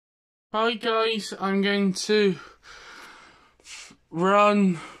Hi guys, I'm going to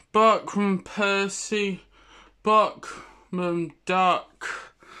run Bachmann Percy, Bachmann Duck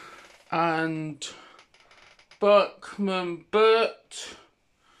and Bachmann Bert.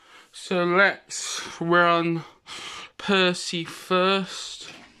 So let's run Percy first.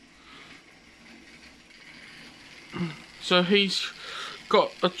 So he's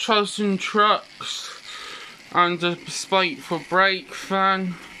got a chosen trucks and a spiteful brake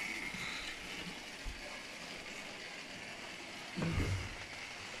fan.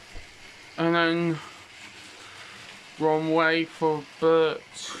 And then wrong way for Bert.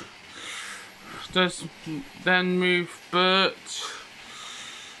 Then move Bert.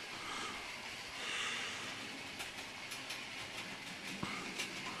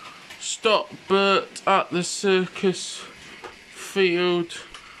 Stop Bert at the circus field.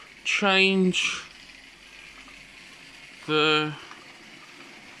 Change the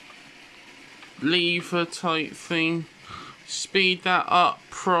lever type thing. Speed that up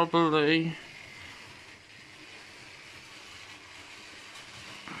probably.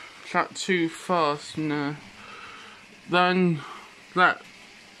 Is that too fast? No. Then let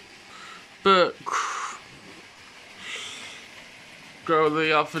Bert go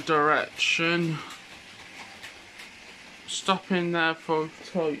the other direction. Stop in there for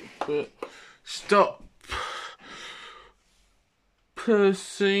tight, but stop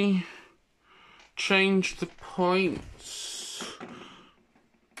Percy. Change the points.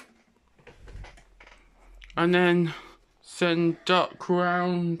 And then send Duck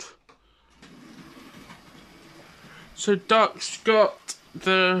round. So Duck's got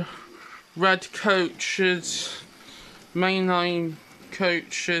the red coaches, mainline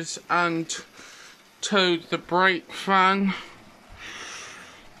coaches, and Toad the brake fan.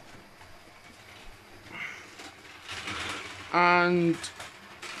 And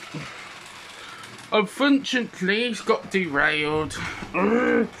unfortunately he's got derailed.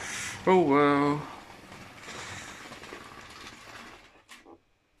 Oh well.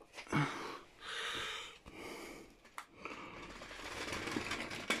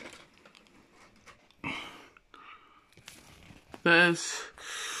 There's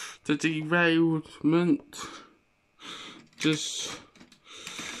the derailment. Just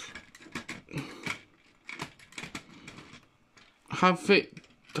have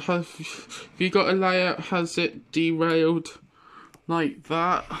you got a layout has it derailed like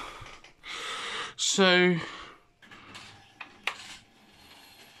that. So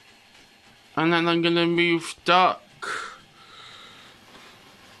and then I'm gonna move Duck,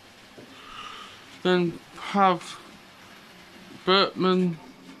 then have Bachmann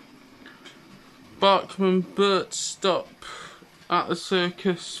Bert stop at the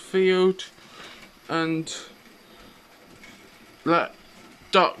circus field and let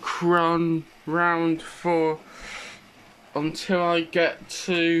Duck run round for until I get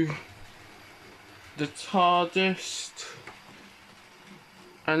to the TARDIS,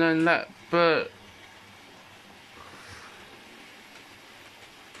 and then let Bert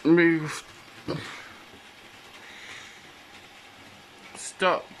move.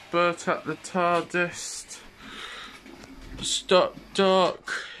 Stop Bert at the TARDIS. Stop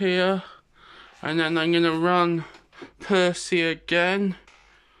Duck here, and then I'm gonna run Percy again.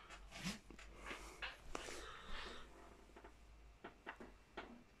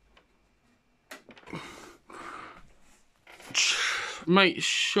 Make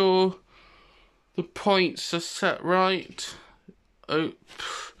sure the points are set right. Oh,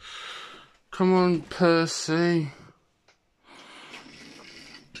 come on, Percy.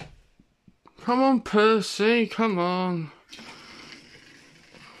 Come on, Percy, come on.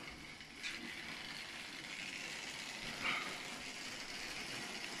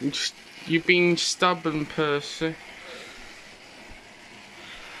 You've been stubborn, Percy.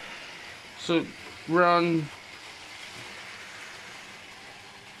 So, run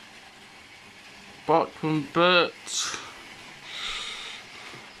Bachmann Bert.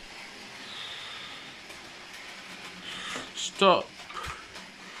 Stop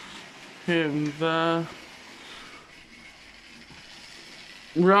him there.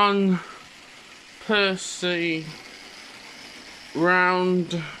 Run Percy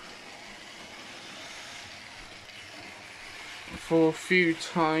round for a few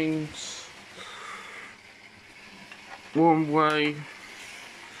times. One way.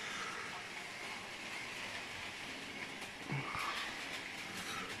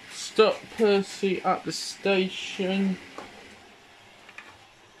 Stop Percy at the station.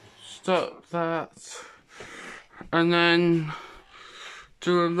 Stop that. And then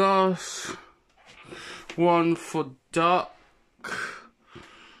do the last one for Duck.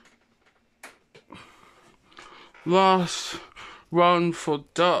 Last run for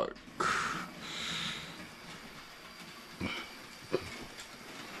duck.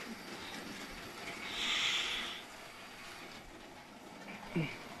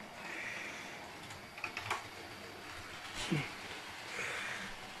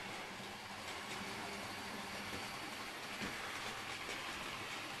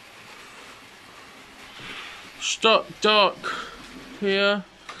 Stop duck here,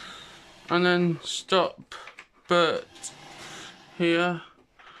 and then stop bert here.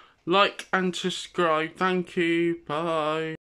 Like and subscribe. Thank you. Bye.